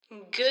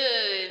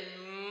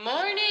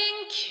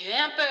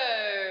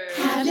Campers!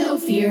 Have no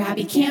fear,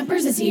 Happy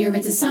Campers is here.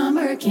 It's a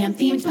summer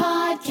camp-themed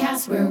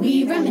podcast where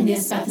we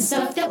reminisce about the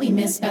stuff that we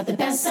miss, about the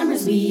best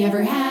summers we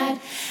ever had.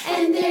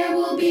 And there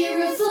will be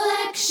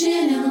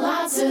reflection and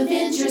lots of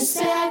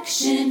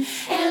introspection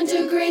and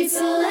a great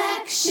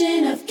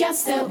selection of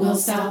guests that will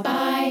stop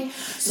by.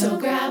 So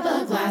grab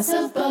a glass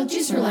of bug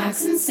juice,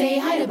 relax, and say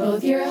hi to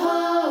both your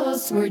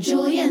hosts. We're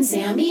Julia and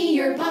Sammy,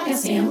 your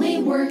podcast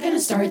family. We're going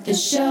to start the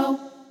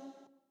show.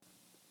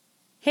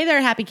 Hey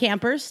there, Happy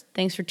Campers.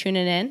 Thanks for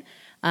tuning in.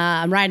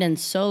 I'm riding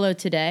solo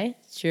today.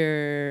 It's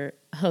your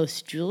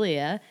host,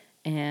 Julia,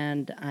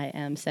 and I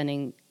am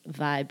sending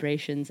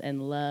vibrations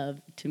and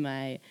love to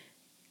my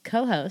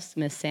co-host,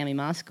 Miss Sammy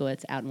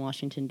Moskowitz, out in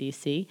Washington,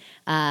 D.C.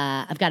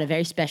 I've got a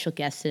very special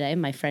guest today,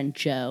 my friend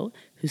Joe,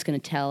 who's going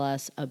to tell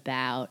us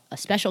about a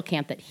special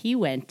camp that he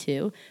went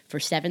to for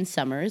 7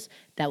 summers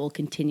that will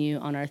continue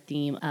on our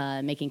theme,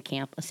 making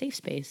camp a safe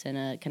space and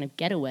a kind of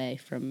getaway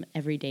from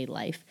everyday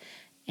life.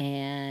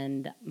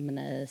 And I'm going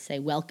to say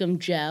welcome,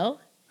 Joe.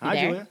 Hi,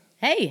 Julia.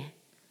 Hey.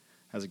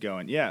 How's it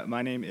going? Yeah,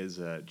 my name is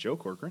Joe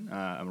Corcoran.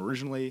 I'm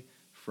originally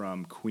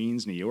from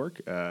Queens, New York,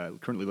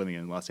 currently living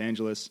in Los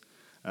Angeles.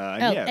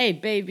 Hey,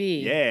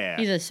 baby. Yeah.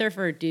 He's a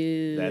surfer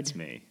dude. That's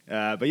me.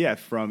 But yeah,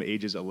 from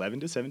ages 11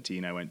 to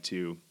 17, I went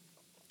to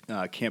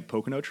Camp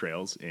Pocono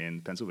Trails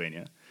in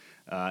Pennsylvania,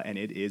 and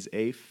it is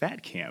a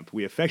fat camp.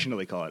 We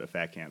affectionately call it a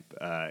fat camp.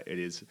 It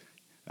is...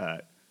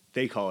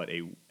 they call it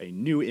a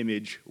new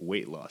image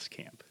weight loss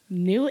camp.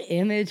 New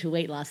image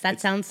weight loss. That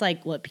sounds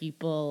like what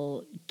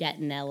people get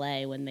in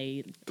LA when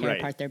they tear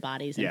apart their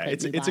bodies and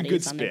put new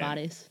bodies on their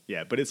bodies.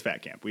 Yeah, but it's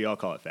fat camp. We all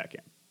call it fat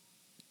camp.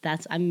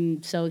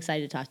 I'm so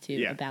excited to talk to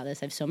you about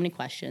this. I have so many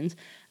questions.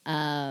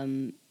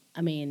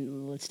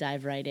 Let's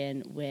dive right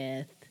in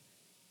with,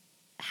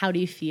 how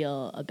do you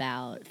feel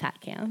about fat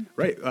camp?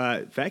 Right.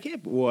 Fat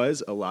camp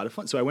was a lot of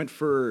fun. So I went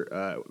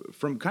for,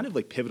 from kind of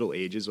like pivotal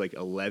ages, like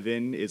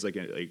 11 is like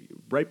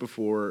right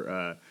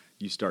before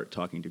you start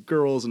talking to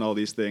girls and all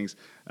these things.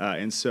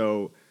 And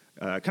so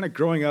kind of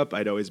growing up,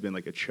 I'd always been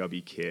like a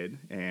chubby kid.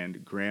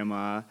 And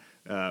grandma,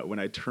 when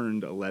I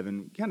turned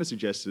 11, kind of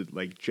suggested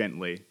like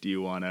gently, do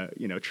you want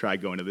to, try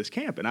going to this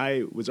camp? And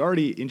I was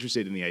already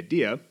interested in the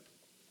idea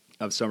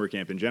of summer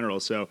camp in general.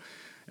 So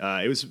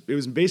it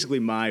was basically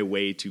my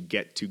way to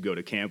get to go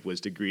to camp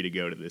was to agree to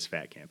go to this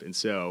fat camp. And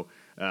so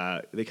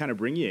they kind of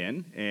bring you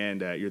in,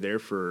 and you're there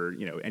for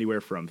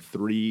anywhere from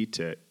 3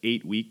 to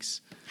 8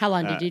 weeks. How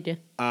long did you do?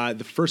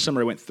 The first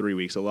summer I went 3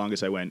 weeks. The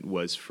longest I went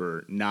was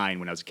for 9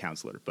 when I was a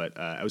counselor, but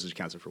I was a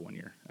counselor for 1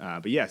 year.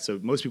 So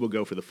most people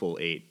go for the full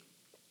 8.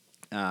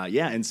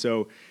 And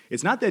so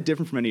it's not that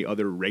different from any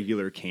other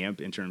regular camp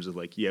in terms of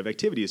like you have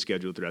activities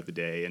scheduled throughout the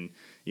day, and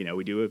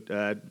we do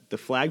the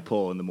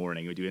flagpole in the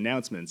morning, we do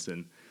announcements,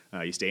 and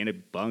you stay in a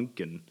bunk,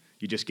 and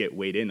you just get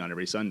weighed in on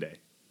every Sunday.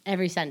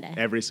 Every Sunday?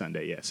 Every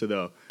Sunday,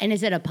 yeah. And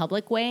is it a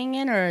public weighing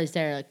in, or is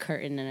there a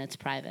curtain and it's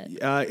private?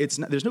 It's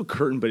not. There's no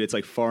curtain, but it's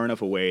like far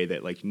enough away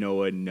that like no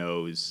one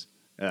knows.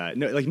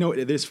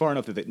 There's far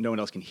enough that no one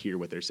else can hear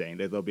what they're saying.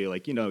 They'll be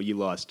like, you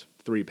lost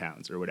 3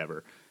 pounds or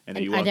whatever. And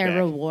then you walk are there back.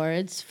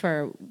 Rewards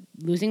for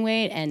losing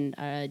weight, and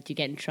do you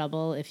get in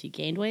trouble if you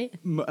gained weight?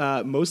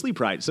 Mostly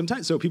pride.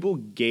 Sometimes, so people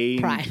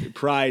gain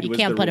pride. You was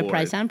can't the put reward. A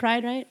price on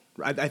pride, right?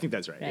 I think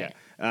that's right.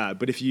 Yeah.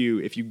 But if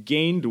you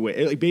gained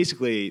weight, like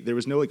basically there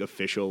was no like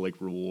official like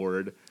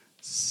reward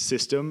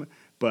system.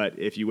 But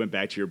if you went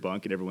back to your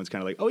bunk and everyone's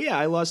kind of like, oh yeah,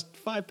 I lost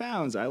 5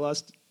 pounds, I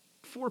lost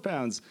 4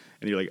 pounds,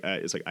 and you're like,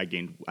 it's like I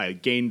gained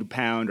a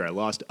pound or I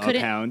lost a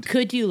pound.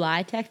 Could you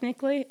lie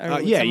technically? Or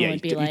you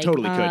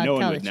totally could. No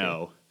one would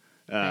know.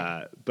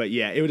 Right. But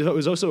yeah, it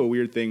was also a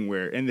weird thing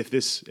where, and if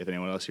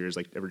anyone else here has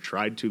like ever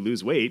tried to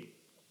lose weight,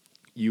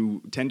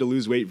 you tend to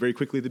lose weight very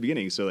quickly at the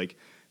beginning. So like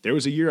there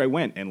was a year I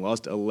went and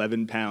lost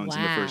 11 pounds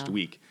in the first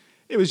week.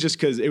 It was just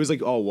because it was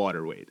like all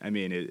water weight. I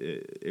mean,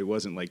 it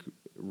wasn't like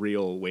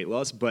real weight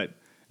loss, but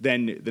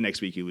then the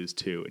next week you lose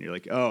 2 and you're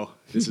like, oh,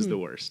 this is the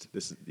worst.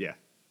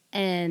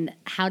 And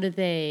how do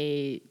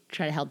they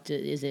try to help?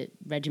 Is it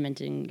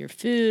regimenting your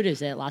food?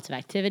 Is it lots of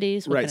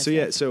activities? Right.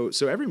 So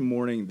so every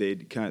morning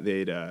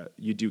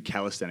you'd do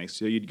calisthenics.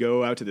 So you'd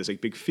go out to this like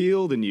big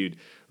field and you'd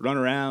run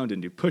around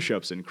and do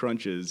push-ups and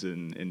crunches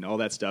and all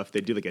that stuff.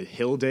 They'd do like a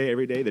hill day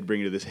every day. They'd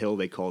bring you to this hill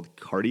they called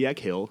Cardiac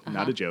Hill,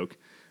 not a joke.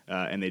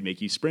 And they'd make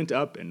you sprint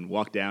up and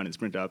walk down and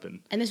sprint up.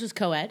 And this was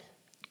co-ed?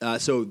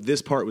 So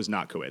this part was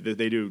not co-ed.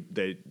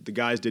 The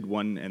guys did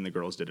one and the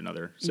girls did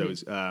another. So it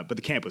was, but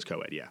the camp was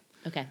co-ed, yeah.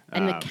 Okay.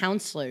 And the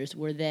counselors,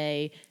 were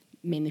they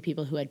mainly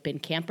people who had been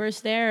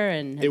campers there?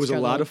 And it was a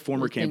lot of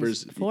former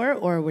campers before,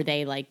 or were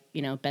they like,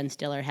 Ben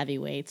Stiller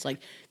heavyweights, like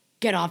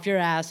get off your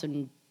ass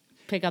and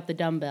pick up the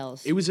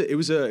dumbbells? It was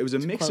a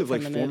mix of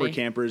like former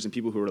campers and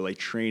people who were like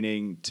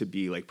training to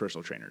be like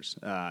personal trainers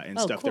and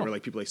stuff. Cool. That were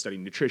like people like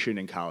studying nutrition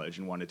in college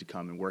and wanted to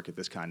come and work at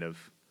this kind of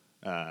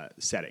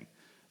setting.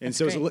 And That's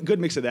so great. It was a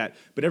good mix of that,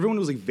 but everyone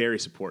was like very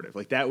supportive.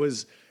 Like that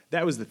was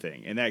the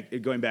thing. And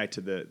that going back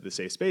to the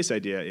safe space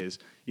idea is,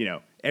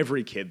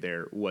 every kid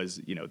there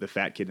was, the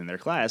fat kid in their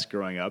class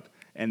growing up.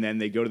 and then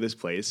they go to this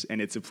place,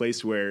 and it's a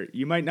place where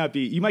you might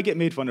get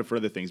made fun of for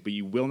other things, but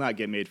you will not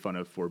get made fun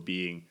of for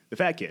being the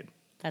fat kid.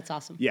 That's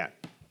awesome. Yeah.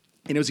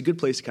 And it was a good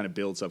place to kind of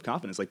build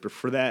self-confidence. Like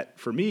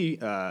for me,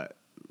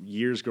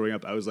 years growing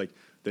up, I was like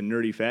the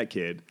nerdy fat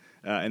kid.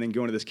 And then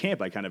going to this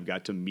camp, I kind of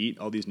got to meet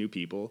all these new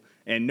people,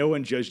 and no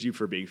one judged you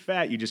for being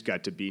fat. You just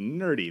got to be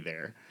nerdy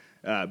there.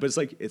 But it's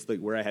like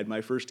where I had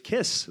my first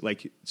kiss.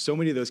 Like so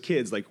many of those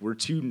kids, like were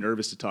too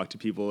nervous to talk to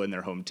people in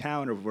their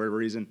hometown or for whatever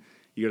reason.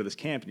 You go to this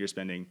camp and you're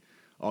spending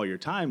all your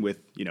time with,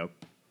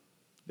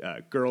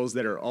 girls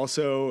that are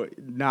also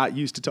not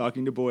used to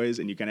talking to boys,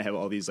 and you kind of have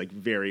all these like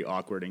very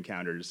awkward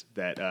encounters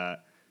that are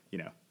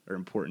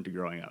important to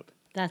growing up.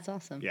 That's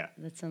awesome. Yeah.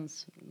 That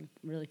sounds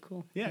really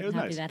cool. Yeah, I'm it was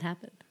happy nice. that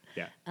happened.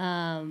 Yeah.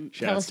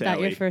 Tell us about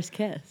your first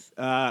kiss.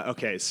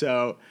 Okay,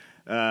 so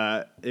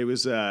it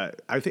was. I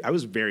think I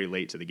was very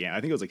late to the game. I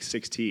think it was like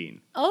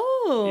 16.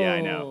 Oh. Yeah,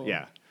 I know.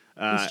 Yeah.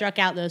 You struck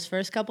out those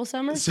first couple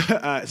summers?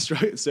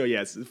 So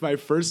yes, my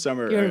first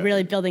summer. You were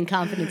really building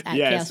confidence at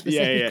Chaos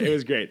specifically. Yeah, it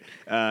was great.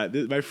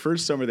 My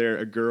first summer there,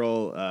 a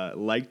girl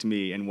liked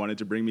me and wanted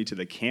to bring me to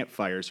the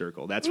campfire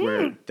circle. That's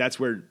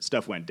where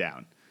stuff went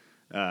down.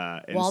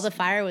 While the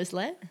fire was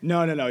lit?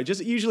 No.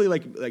 Just usually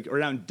like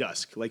around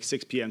dusk, like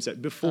 6 p.m. So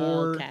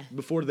before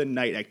the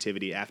night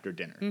activity after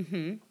dinner.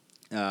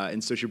 Mm-hmm.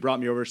 And so she brought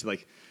me over to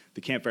like the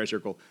campfire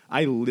circle.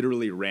 I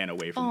literally ran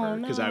away from her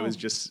because I was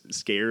just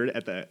scared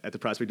at the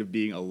prospect of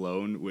being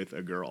alone with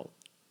a girl.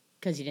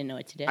 Because you didn't know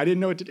what to do. I didn't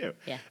know what to do.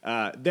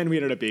 Yeah. Then we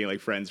ended up being like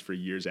friends for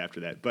years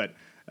after that. But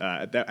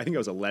I think I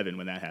was 11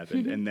 when that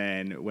happened. And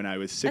then when I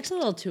was 6. That's a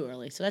little too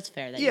early, so that's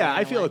fair. Yeah,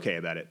 I feel okay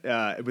about it.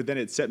 But then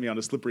it set me on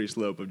a slippery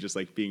slope of just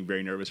like being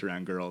very nervous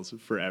around girls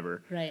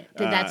forever. Right.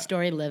 Did that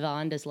story live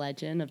on as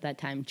legend of that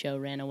time Joe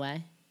ran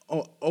away?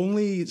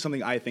 Only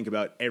something I think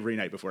about every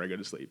night before I go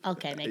to sleep.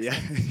 Okay, makes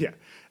sense. Yeah.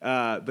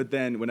 But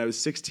then when I was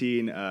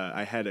 16,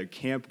 I had a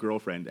camp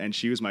girlfriend, and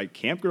she was my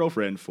camp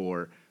girlfriend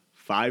for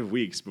 5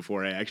 weeks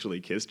before I actually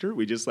kissed her.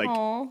 We just like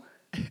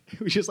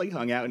we just like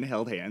hung out and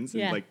held hands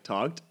and like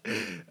talked.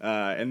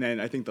 And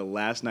then I think the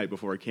last night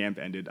before camp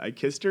ended, I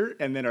kissed her,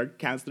 and then our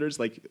counselors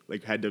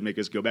like had to make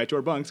us go back to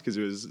our bunks because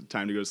it was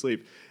time to go to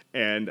sleep.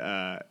 And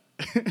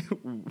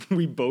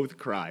we both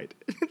cried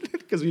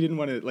because we didn't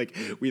want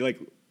to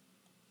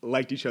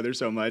liked each other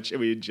so much,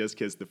 and we had just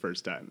kissed the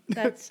first time.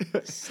 That's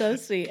so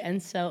sweet and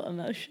so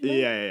emotional.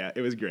 Yeah. It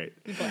was great.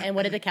 And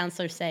what did the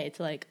counselor say?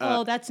 To like,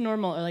 that's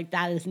normal, or like,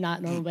 that is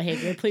not normal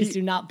behavior. Please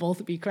do not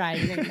both be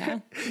crying right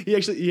now. He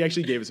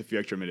actually gave us a few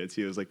extra minutes.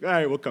 He was like, all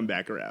right, we'll come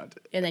back around.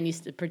 And then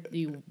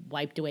you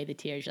wiped away the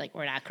tears. You're like,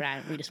 we're not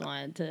crying. We just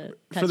wanted to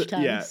touch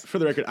tongues. Yeah, for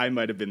the record, I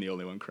might have been the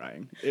only one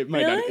crying. It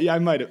might really? not. Yeah, I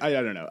might have. I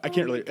don't know. I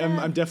can't really.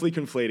 I'm definitely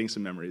conflating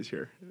some memories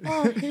here.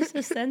 Oh, you're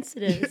so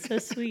sensitive. It's so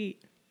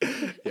sweet.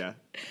 Yeah.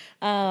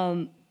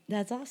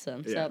 That's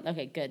awesome. Yeah. So,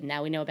 okay, good.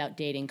 Now we know about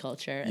dating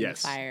culture and the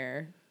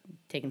fire,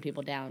 taking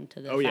people down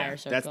to the fire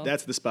circle.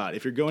 That's the spot.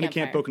 If you're going to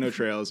Camp Campfire. Pocono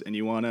Trails and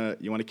you wanna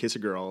kiss a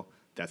girl,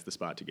 that's the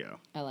spot to go.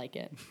 I like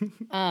it.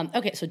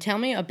 Okay, so tell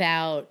me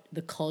about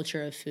the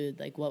culture of food.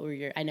 Like, what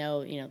were I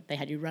know, they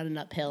had you running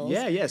up hills.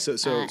 Yeah. So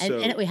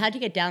wait, how'd you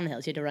get down the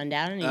hills? You had to run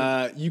down?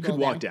 You could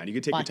walk down. You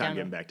could take your time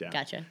getting back down.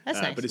 Gotcha.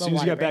 That's nice. But as soon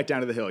as you got back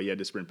down to the hill, you had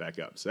to sprint back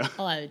up. So.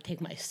 Oh, I would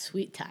take my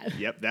sweet time.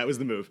 Yep, that was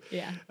the move.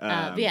 Yeah.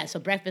 But so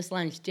breakfast,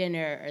 lunch,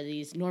 dinner, are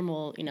these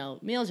normal,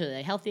 meals? Are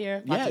they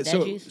healthier? Lots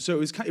of veggies? So it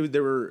was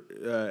there were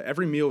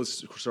every meal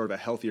was sort of a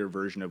healthier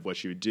version of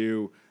what you would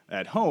do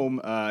at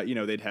home.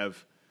 They'd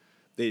have.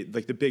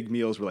 The big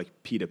meals were like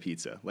pita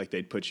pizza. Like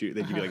they'd give you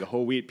like a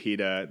whole wheat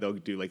pita. They'll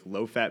do like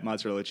low fat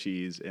mozzarella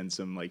cheese and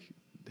some like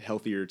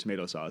healthier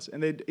tomato sauce.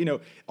 And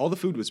all the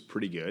food was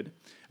pretty good.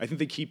 I think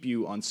they keep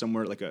you on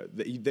somewhere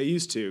they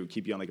used to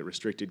keep you on like a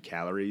restricted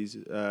calories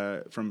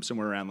from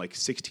somewhere around like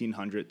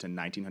 1,600 to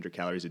 1,900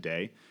 calories a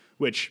day,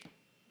 which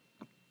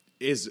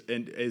is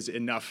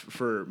enough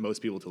for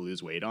most people to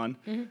lose weight on,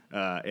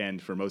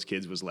 and for most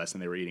kids was less than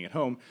they were eating at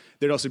home.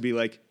 There'd also be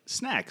like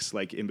snacks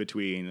like in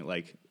between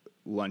like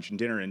lunch and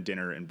dinner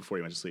and before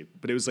you went to sleep.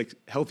 But it was like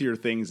healthier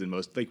things than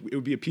most. Like it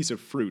would be a piece of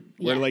fruit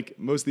where like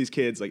most of these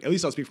kids, like at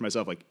least I'll speak for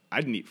myself, like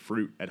I didn't eat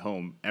fruit at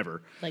home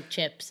ever. Like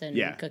chips and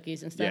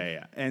cookies and stuff.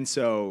 Yeah. And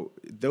so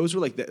those were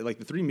like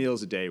the 3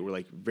 meals a day were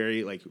like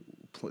very like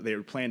they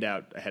were planned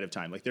out ahead of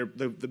time. Like the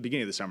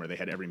beginning of the summer they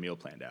had every meal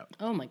planned out.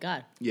 Oh my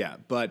God. Yeah,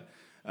 but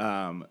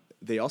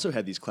they also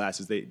had these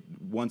classes.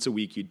 Once a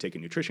week you'd take a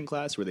nutrition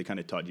class where they kind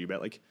of taught you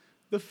about like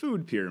the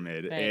food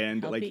pyramid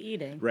and healthy like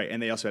eating. Right.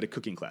 And they also had a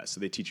cooking class. So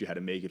they teach you how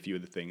to make a few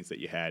of the things that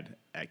you had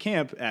at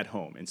camp at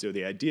home. And so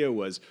the idea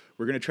was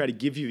we're going to try to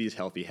give you these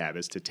healthy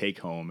habits to take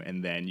home,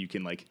 and then you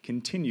can like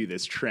continue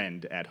this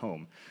trend at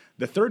home.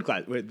 The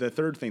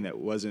third thing that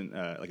wasn't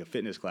like a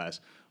fitness class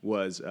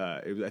was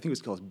I think it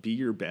was called Be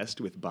Your Best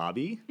with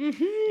Bobby.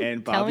 Mm-hmm.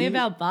 And Bobby, tell me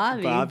about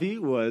Bobby. Bobby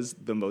was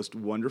the most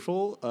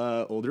wonderful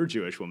older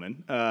Jewish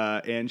woman,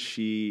 and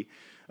she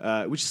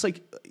which is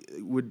like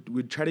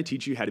would try to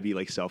teach you how to be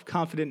like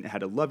self-confident, how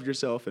to love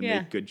yourself and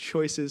make good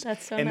choices.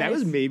 That's so and nice. That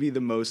was maybe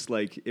the most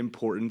like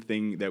important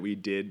thing that we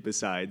did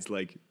besides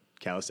like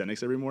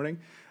calisthenics every morning.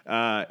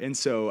 And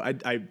so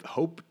I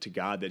hope to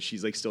God that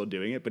she's like still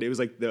doing it. But it was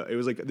like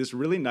this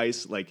really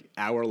nice like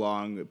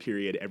hour-long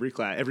period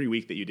every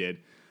week that you did,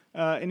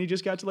 and you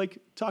just got to like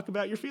talk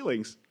about your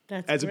feelings.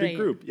 That's as a big great.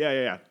 group.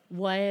 Yeah.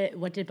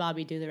 What did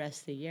Bobby do the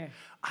rest of the year?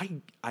 I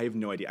have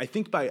no idea. I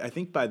think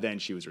by then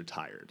she was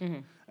retired.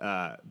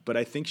 But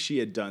I think she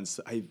had done.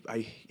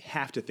 I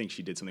have to think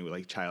she did something with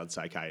like child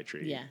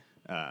psychiatry.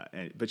 Yeah.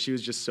 But she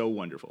was just so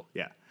wonderful.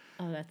 Yeah.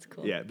 Oh, that's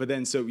cool. Yeah. But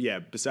then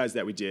besides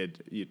that, we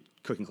did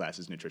cooking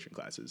classes, nutrition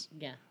classes.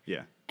 Yeah.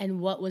 Yeah.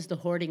 And what was the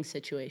hoarding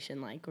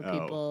situation like? Where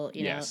people,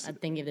 yes. I'm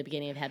thinking of the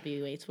beginning of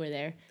Heavyweights, were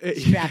there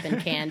strapping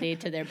candy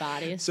to their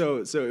bodies? So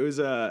it was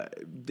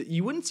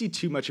you wouldn't see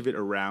too much of it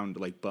around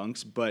like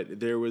bunks, but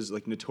there was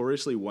like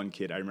notoriously one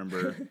kid I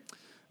remember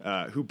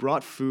who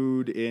brought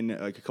food in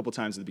like a couple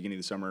times at the beginning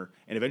of the summer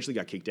and eventually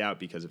got kicked out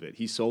because of it.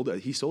 He sold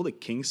a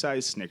king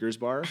size Snickers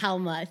bar. How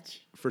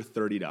much? For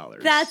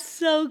 $30. That's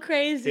so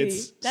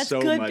crazy. That's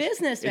so good much.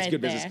 business it's right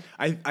good there.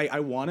 business. I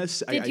want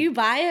to. Did you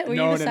buy it? Were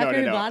you the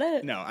sucker who bought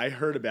it? No, I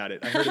heard about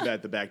it. I heard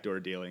about the backdoor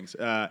dealings.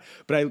 But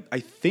I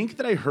think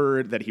that I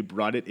heard that he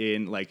brought it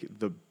in like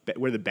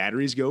where the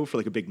batteries go for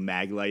like a big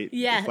mag light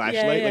flashlight.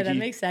 Yeah, like that he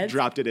makes sense.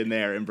 dropped it in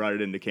there and brought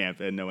it into camp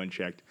and no one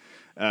checked.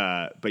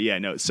 But yeah,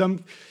 no,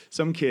 some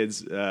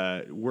kids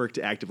worked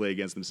actively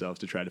against themselves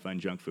to try to find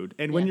junk food.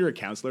 And when you're a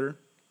counselor,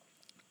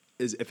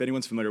 if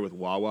anyone's familiar with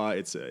Wawa,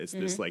 it's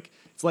this like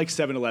it's like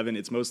 7-Eleven.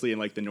 It's mostly in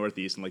like the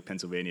Northeast and like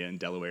Pennsylvania and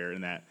Delaware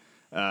and that.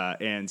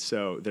 And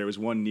so there was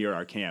one near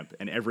our camp,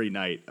 and every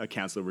night a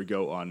counselor would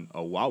go on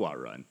a Wawa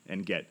run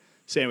and get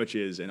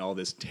sandwiches and all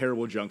this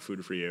terrible junk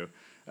food for you.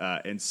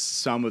 And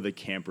some of the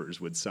campers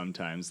would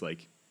sometimes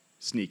like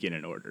sneak in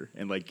an order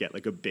and like get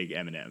like a big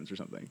M&Ms or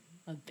something.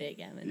 A big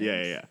M&Ms.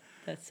 Yeah.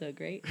 That's so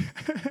great.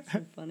 That's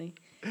so funny.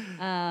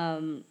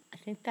 I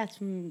think that's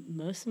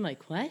most of my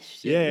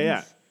questions.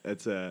 Yeah.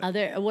 That's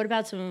What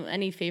about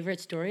any favorite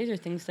stories or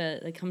things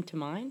that come to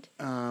mind?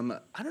 I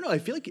don't know. I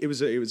feel like it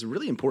was a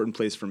really important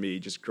place for me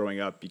just growing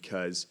up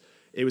because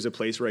it was a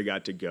place where I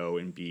got to go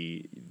and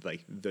be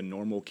like the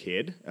normal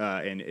kid.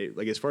 And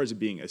like as far as it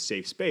being a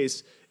safe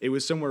space, it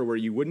was somewhere where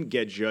you wouldn't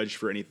get judged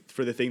for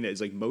the thing that is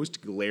like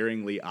most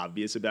glaringly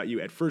obvious about you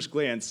at first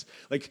glance.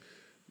 Like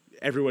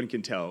everyone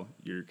can tell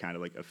you're kind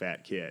of like a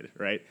fat kid,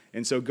 right?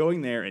 And so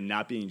going there and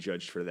not being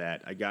judged for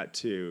that, I got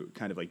to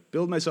kind of like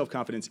build my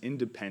self-confidence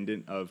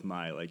independent of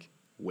my like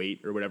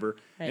weight or whatever.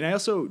 Right. And I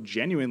also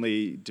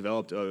genuinely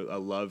developed a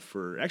love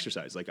for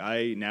exercise. Like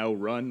I now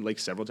run like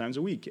several times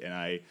a week and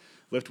I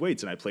lift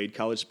weights and I played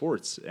college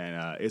sports.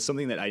 And it's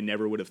something that I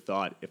never would have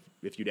thought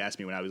if you'd asked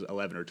me when I was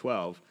 11 or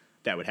 12,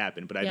 that would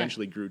happen. But I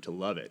eventually grew to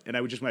love it. And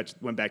I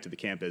went back to the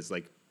camp as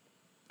like,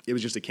 it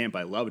was just a camp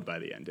I loved by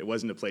the end. It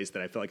wasn't a place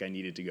that I felt like I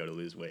needed to go to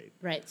lose weight.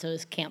 Right. So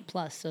it's Camp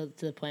Plus. So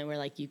to the point where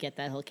like you get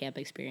that whole camp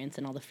experience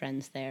and all the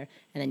friends there,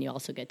 and then you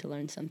also get to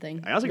learn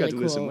something. I also really got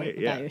to lose some weight.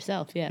 About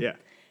yourself. Yeah. Yeah.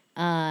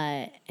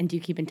 And do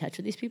you keep in touch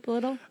with these people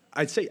at all?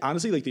 I'd say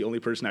honestly, like the only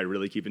person I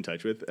really keep in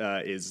touch with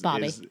is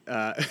Bobby.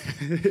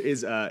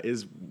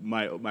 Is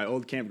my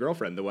old camp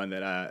girlfriend, the one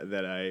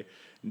that I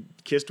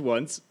kissed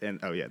once and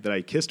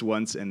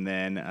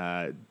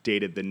then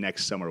dated the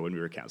next summer when we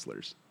were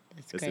counselors.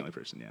 That's great. The only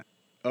person. Yeah.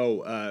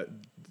 Oh,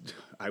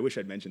 I wish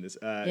I'd mentioned this.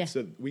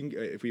 So we can,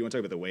 if we want to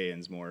talk about the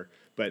weigh-ins more,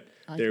 but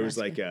there was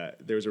like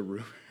there was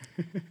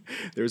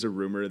a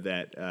rumor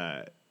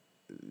that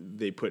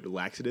they put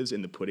laxatives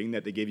in the pudding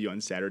that they gave you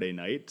on Saturday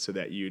night so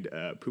that you'd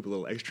poop a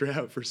little extra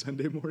out for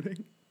Sunday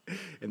morning,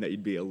 and that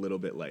you'd be a little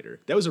bit lighter.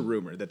 That was a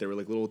rumor that there were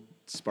like little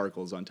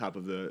sparkles on top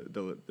of the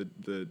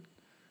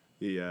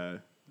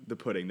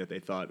pudding that they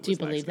thought was Do you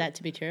believe laxative. that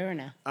to be true or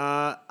no?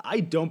 I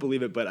don't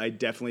believe it, but I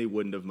definitely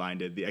wouldn't have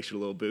minded the extra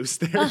little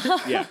boost there.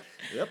 Yeah.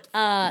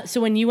 Yep.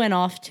 So when you went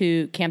off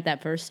to camp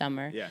that first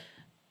summer, Yeah.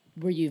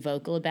 were you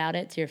vocal about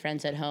it to your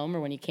friends at home, or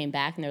when you came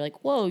back and they're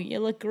like, "Whoa, you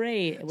look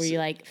great"? Were you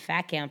like,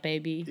 "Fat camp,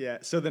 baby"? Yeah.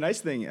 So the nice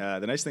thing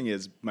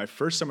is my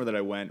first summer that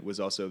I went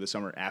was also the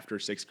summer after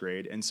sixth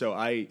grade, and so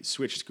I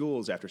switched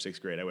schools after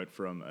sixth grade. I went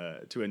from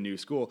to a new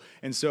school,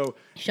 and so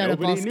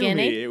nobody knew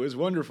me. It was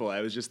wonderful.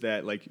 I was just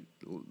that like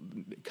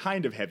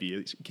kind of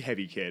heavy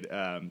kid.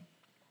 And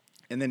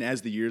then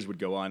as the years would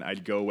go on,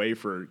 I'd go away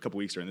for a couple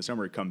weeks during the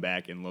summer, come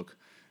back and look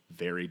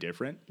very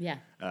different. Yeah.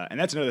 And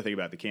that's another thing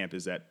about the camp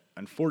is that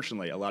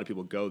unfortunately a lot of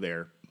people go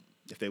there.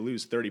 If they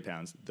lose 30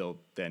 pounds, they'll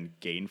then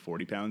gain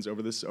 40 pounds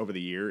over the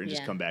year and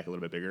just come back a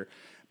little bit bigger.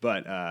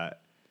 But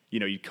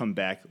you come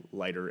back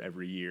lighter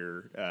every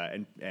year,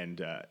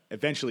 and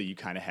eventually you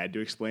kind of had to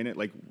explain it.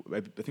 Like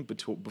I think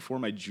before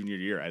my junior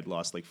year, I'd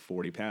lost like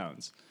 40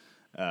 pounds,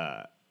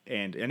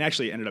 and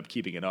actually ended up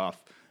keeping it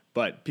off.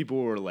 But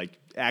people were like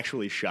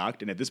actually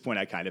shocked, and at this point,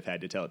 I kind of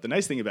had to tell it. The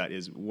nice thing about it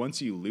is once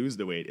you lose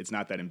the weight, it's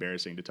not that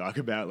embarrassing to talk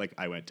about. Like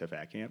I went to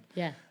fat camp,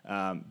 Yeah.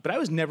 but I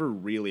was never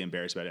really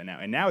embarrassed about it now,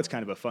 and now it's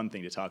kind of a fun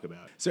thing to talk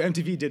about. So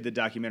MTV did the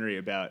documentary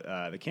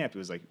about the camp.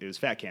 It was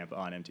Fat Camp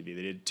on MTV.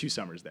 They did 2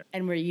 summers there.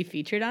 And were you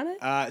featured on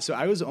it? So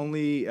I was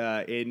only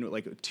in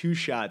like 2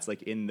 shots,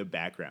 like in the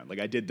background. Like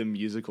I did the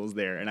musicals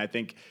there, and I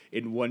think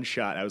in 1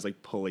 shot I was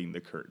like pulling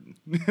the curtain.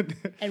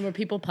 And were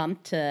people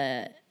pumped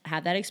to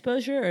have that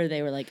exposure, or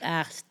they were like,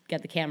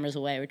 get the cameras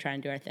away, we're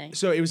trying to do our thing?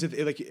 So it was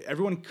like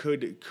everyone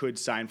could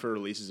sign for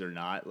releases or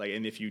not. Like,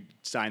 and if you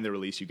signed the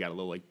release, you got a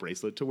little like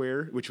bracelet to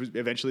wear, which was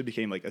eventually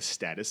became like a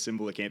status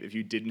symbol at camp. If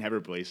you didn't have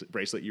a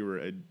bracelet, you were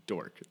a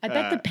dork. I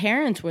bet the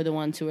parents were the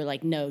ones who were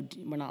like, no,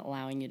 we're not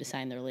allowing you to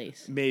sign the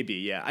release. Maybe,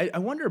 yeah. I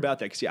wonder about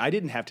that because I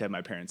didn't have to have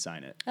my parents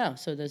sign it. Oh,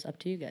 so there's up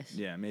to you guys.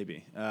 Yeah,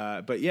 maybe.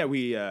 But yeah,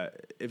 we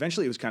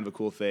eventually it was kind of a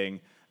cool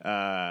thing.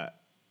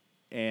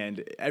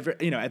 And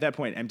at that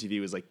point,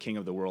 MTV was like king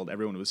of the world.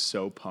 Everyone was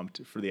so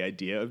pumped for the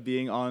idea of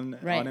being on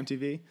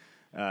MTV.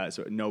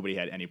 So nobody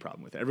had any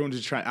problem with it. Everyone was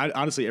just trying.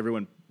 Honestly,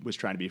 everyone was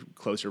trying to be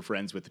closer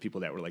friends with the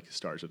people that were like the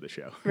stars of the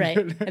show. Right.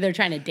 And they're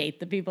trying to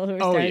date the people who are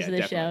stars of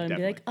the show and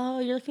be like, "Oh,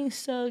 you're looking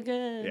so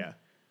good." Yeah.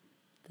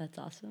 That's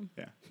awesome.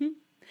 Yeah.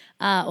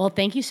 Well,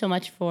 thank you so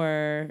much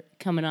for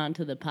coming on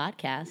to the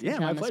podcast and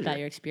telling us about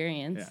your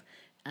experience.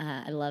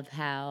 Yeah. I love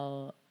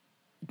how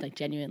like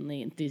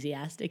genuinely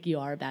enthusiastic you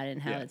are about it,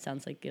 and how it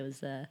sounds like it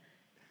was a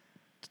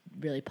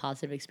really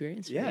positive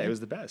experience for you. It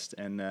was the best.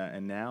 And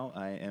now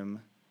I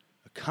am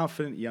a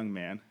confident young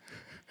man.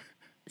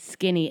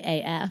 Skinny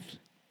AF.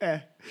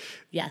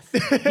 Yes,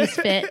 he's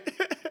fit.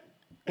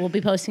 We'll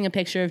be posting a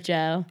picture of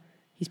Joe.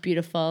 He's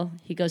beautiful.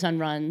 He goes on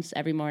runs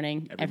every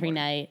morning, every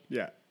night.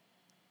 Yeah.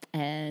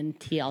 And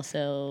he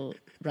also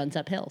runs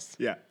up hills.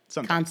 Yeah.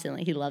 Sometimes.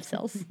 Constantly. He loves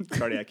hills.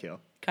 Cardiac hill.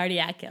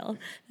 Cardiac hill.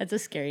 That's a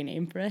scary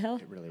name for a hill.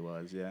 It really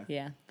was, yeah.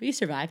 Yeah, but you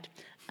survived.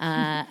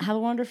 Have a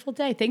wonderful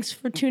day. Thanks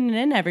for tuning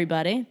in,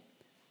 everybody.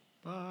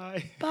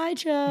 Bye. Bye,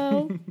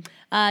 Joe.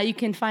 You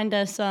can find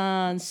us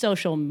on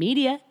social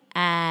media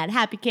at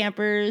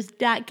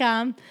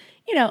happycampers.com.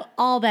 You know,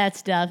 all that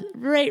stuff.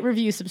 Rate,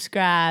 review,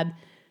 subscribe.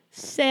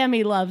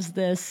 Sammy loves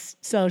this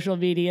social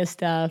media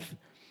stuff.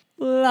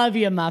 Love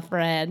you, my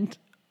friend.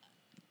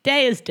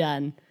 Day is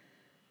done.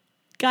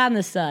 God in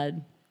the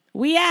sun.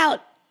 We out.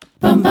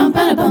 Bum bum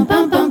ba bum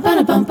bum bum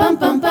ba bum bum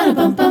bum ba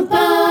bum bum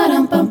ba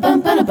dum bum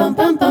bum ba bum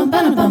bum bum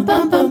ba bum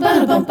bum bum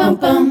ba bum bum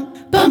bum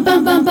bum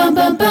bum bum bum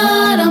bum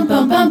ba dum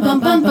bum bum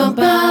bum bum bum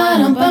ba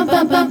dum bum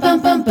bum bum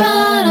bum bum ba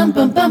dum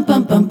bum bum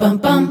bum bum bum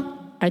bum.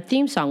 Our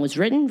theme song was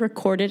written,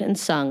 recorded, and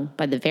sung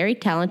by the very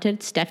talented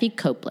Steffi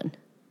Copeland.